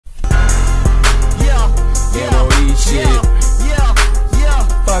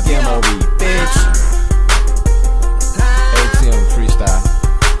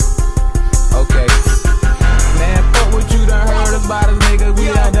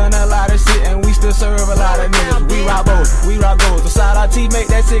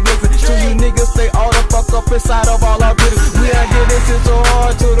inside of all our business. We done did this shit so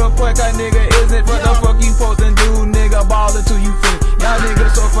hard to the point that nigga isn't. What the fuck you supposed to do, nigga? Ball until you finish. Y'all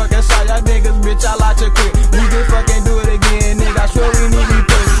niggas so fucking shy, y'all niggas bitch, I like to quit. We can fucking do it again, nigga. I swear we need to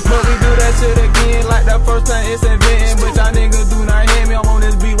put. But we do that shit again like the first time it's inventing. But y'all niggas do not hear me, I'm on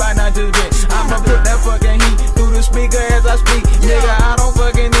this beat right now, just bet. I'ma put that fucking heat through the speaker as I speak. Nigga, I don't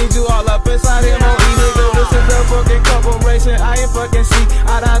fucking need you all up inside M.O.E. Nigga, this is a fucking corporation, I ain't fucking see.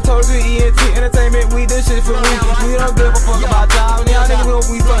 I done told you ENT Entertainment, we this shit for we. We don't give a fuck about y'all. Y'all niggas know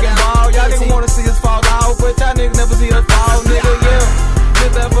we fucking ball. Y'all niggas wanna see us fall out, but y'all niggas never see us fall, nigga, yeah.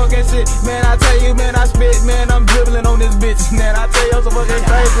 This that fucking shit, man, I tell you, man, I spit, man, I'm dribbling on this bitch, man, I tell you, I'm so fucking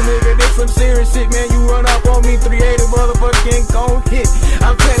crazy, nigga, this some serious shit, man, you run up on me, 380 motherfucking gon' hit.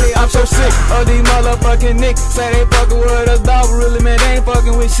 I'm telling you, I'm so sick of these motherfucking niggas. Say they fucking with us, dog, but really, man, they ain't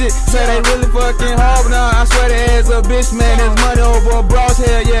fucking with shit. Say they really fucking hard, but nah, I swear they ass a bitch, man, there's money over bras,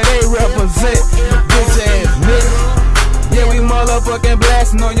 hell yeah, they represent, bitch ass niggas. Yeah, we motherfucking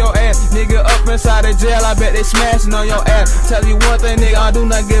blasting on your ass. Nigga up inside the jail, I bet they smashing on your ass. Tell you one thing, nigga, I do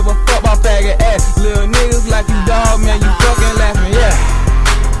not give a fuck about faggot ass. Little niggas like you dog, man, you fucking laughing, yeah.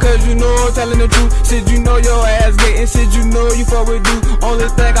 Cause you know I'm telling the truth. Shit, you know your ass getting shit, you know you fuck with dude. Only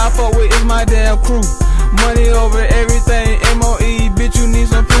thing I fuck with is my damn crew. Money over everything, M.O.E, bitch, you need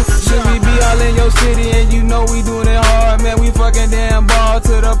some proof. Should we be all in your city and you know we doing it hard, man, we fucking damn ball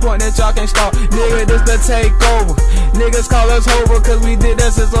to the point that y'all can start. Nigga, this the takeover. Niggas call us hover cause we did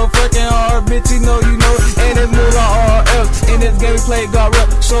that shit so fucking hard, bitch, you know, and it's moolah all else. In this game we play God rep,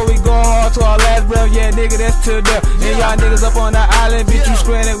 so we going hard to our last breath, yeah, nigga, that's to death. And y'all niggas up on the island, bitch, you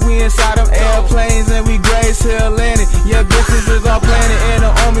stranded, we inside them airplanes and we Grace Hill landing. Yeah, bitches is our planet and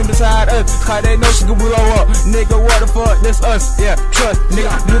the army beside us, cause they know she can blow up. Nigga, what the fuck, this us, yeah, trust, nigga,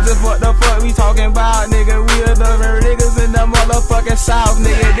 this is what the fuck we talking about, nigga, we are the very niggas in the motherfucking South,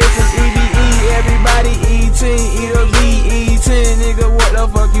 nigga, this is EBE, everybody E10, E10, nigga, what the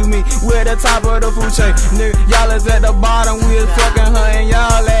fuck you mean, we're the top of the food chain, nigga, y'all is at the bottom, we is fucking hunting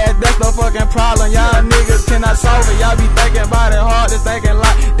y'all ass, that's the fucking problem, y'all niggas cannot solve it, y'all be thinking about it hard, just thinking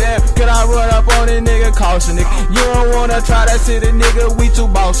like, damn, could I run up on it, nigga, caution, nigga, you don't wanna try that shit, nigga, we too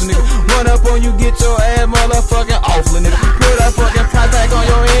bossy, nigga, run up on you, get your ass motherfucking awful, nigga. Put a fucking price tag on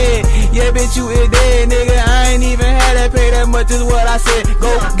your head. Yeah, bitch, you is dead, nigga. I ain't even had to pay that much, is what I said.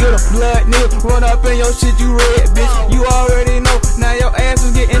 Go get a blood, nigga. Run up in your shit, you red, bitch. You already know. Now your ass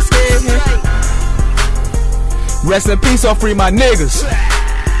is getting scared, man. Rest in peace, or free my niggas.